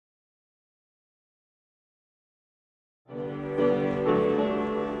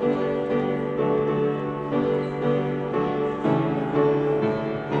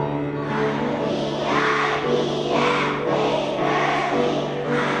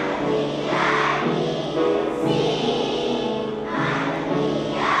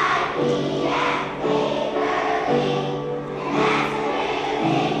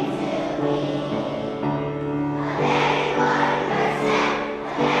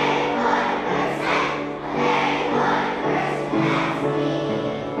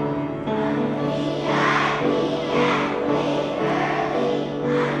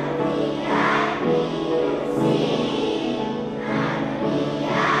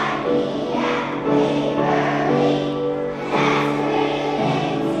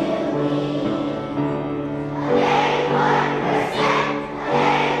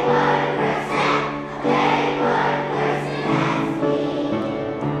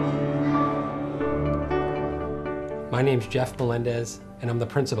My name's Jeff Melendez, and I'm the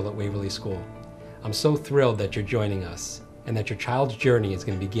principal at Waverly School. I'm so thrilled that you're joining us and that your child's journey is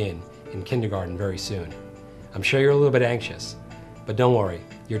going to begin in kindergarten very soon. I'm sure you're a little bit anxious, but don't worry,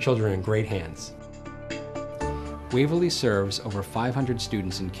 your children are in great hands. Waverly serves over 500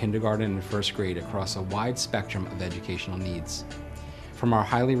 students in kindergarten and first grade across a wide spectrum of educational needs. From our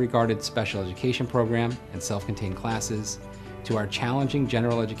highly regarded special education program and self-contained classes to our challenging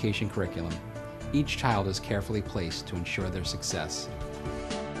general education curriculum, each child is carefully placed to ensure their success.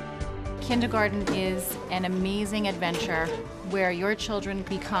 Kindergarten is an amazing adventure where your children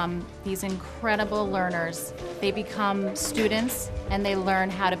become these incredible learners. They become students and they learn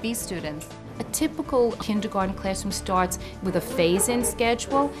how to be students. A typical kindergarten classroom starts with a phase-in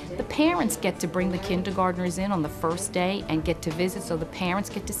schedule. The parents get to bring the kindergartners in on the first day and get to visit, so the parents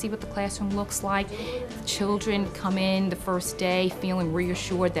get to see what the classroom looks like. The children come in the first day feeling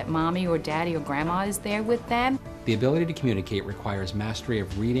reassured that mommy or daddy or grandma is there with them. The ability to communicate requires mastery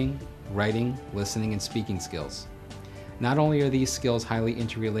of reading, writing, listening, and speaking skills. Not only are these skills highly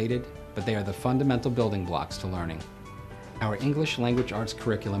interrelated, but they are the fundamental building blocks to learning. Our English language arts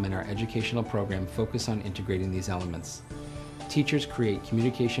curriculum and our educational program focus on integrating these elements. Teachers create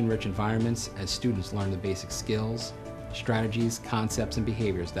communication-rich environments as students learn the basic skills, strategies, concepts, and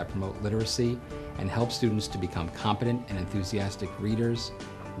behaviors that promote literacy and help students to become competent and enthusiastic readers,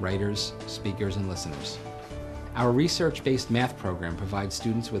 writers, speakers, and listeners. Our research-based math program provides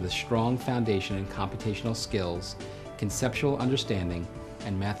students with a strong foundation in computational skills, conceptual understanding,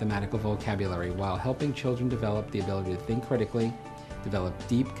 and mathematical vocabulary while helping children develop the ability to think critically, develop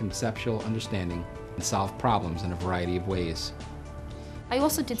deep conceptual understanding, and solve problems in a variety of ways. I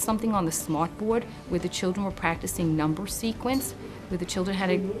also did something on the smartboard where the children were practicing number sequence, where the children had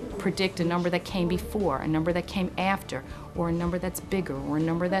to predict a number that came before, a number that came after, or a number that's bigger, or a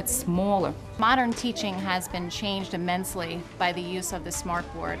number that's smaller. Modern teaching has been changed immensely by the use of the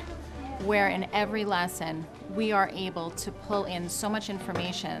smartboard, where in every lesson we are able to pull in so much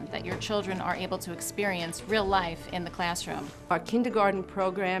information that your children are able to experience real life in the classroom. Our kindergarten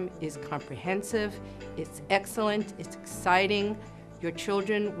program is comprehensive, it's excellent, it's exciting. Your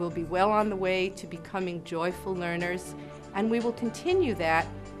children will be well on the way to becoming joyful learners, and we will continue that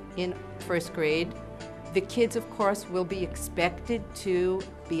in first grade. The kids, of course, will be expected to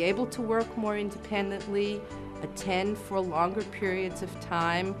be able to work more independently, attend for longer periods of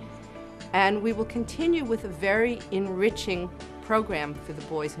time, and we will continue with a very enriching program for the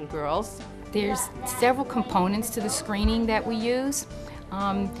boys and girls. There's several components to the screening that we use.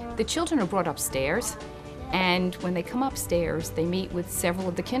 The children are brought upstairs, and when they come upstairs, they meet with several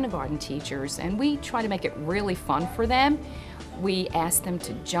of the kindergarten teachers, and we try to make it really fun for them. We ask them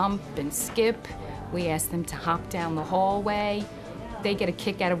to jump and skip. We ask them to hop down the hallway. They get a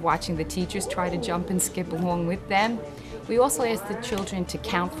kick out of watching the teachers try to jump and skip along with them. We also ask the children to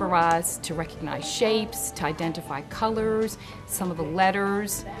count for us, to recognize shapes, to identify colors, some of the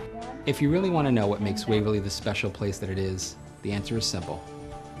letters. If you really want to know what makes Waverly the special place that it is, the answer is simple.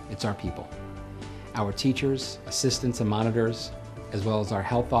 It's our people. Our teachers, assistants, and monitors, as well as our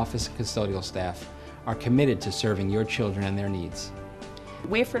health office and custodial staff, are committed to serving your children and their needs.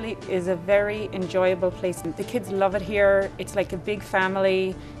 Waverly is a very enjoyable place. The kids love it here. It's like a big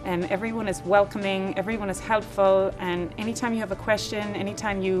family, and everyone is welcoming, everyone is helpful, and anytime you have a question,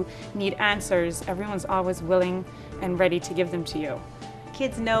 anytime you need answers, everyone's always willing and ready to give them to you.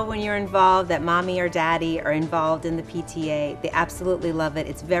 Kids know when you're involved that mommy or daddy are involved in the PTA. They absolutely love it.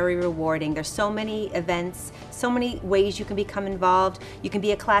 It's very rewarding. There's so many events, so many ways you can become involved. You can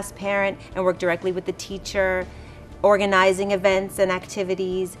be a class parent and work directly with the teacher, organizing events and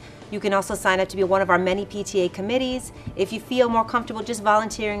activities. You can also sign up to be one of our many PTA committees. If you feel more comfortable just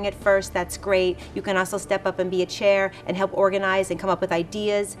volunteering at first, that's great. You can also step up and be a chair and help organize and come up with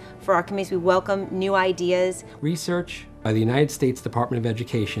ideas for our committees. We welcome new ideas. Research by the United States Department of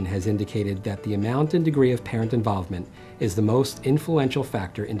Education has indicated that the amount and degree of parent involvement is the most influential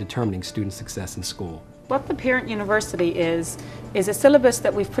factor in determining student success in school. What the Parent University is a syllabus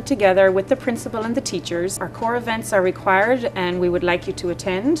that we've put together with the principal and the teachers. Our core events are required and we would like you to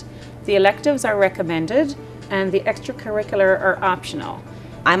attend. The electives are recommended and the extracurricular are optional.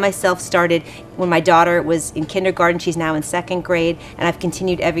 I myself started when my daughter was in kindergarten. She's now in second grade, and I've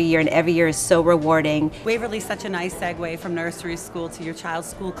continued every year, and every year is so rewarding. Waverly's such a nice segue from nursery school to your child's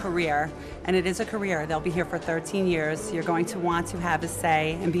school career, and it is a career. They'll be here for 13 years. You're going to want to have a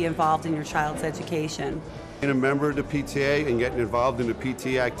say and be involved in your child's education. Being a member of the PTA and getting involved in the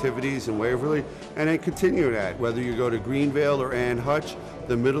PTA activities in Waverly, and then continue that. Whether you go to Greenvale or Ann Hutch,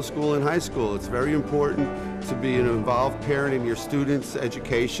 the middle school and high school. It's very important to be an involved parent in your students'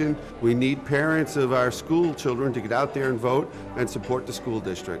 education. We need parents of our school children to get out there and vote and support the school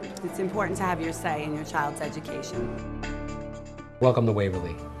district. It's important to have your say in your child's education. Welcome to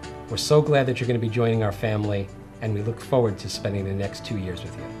Waverly. We're so glad that you're going to be joining our family, and we look forward to spending the next 2 years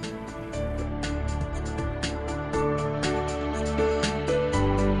with you.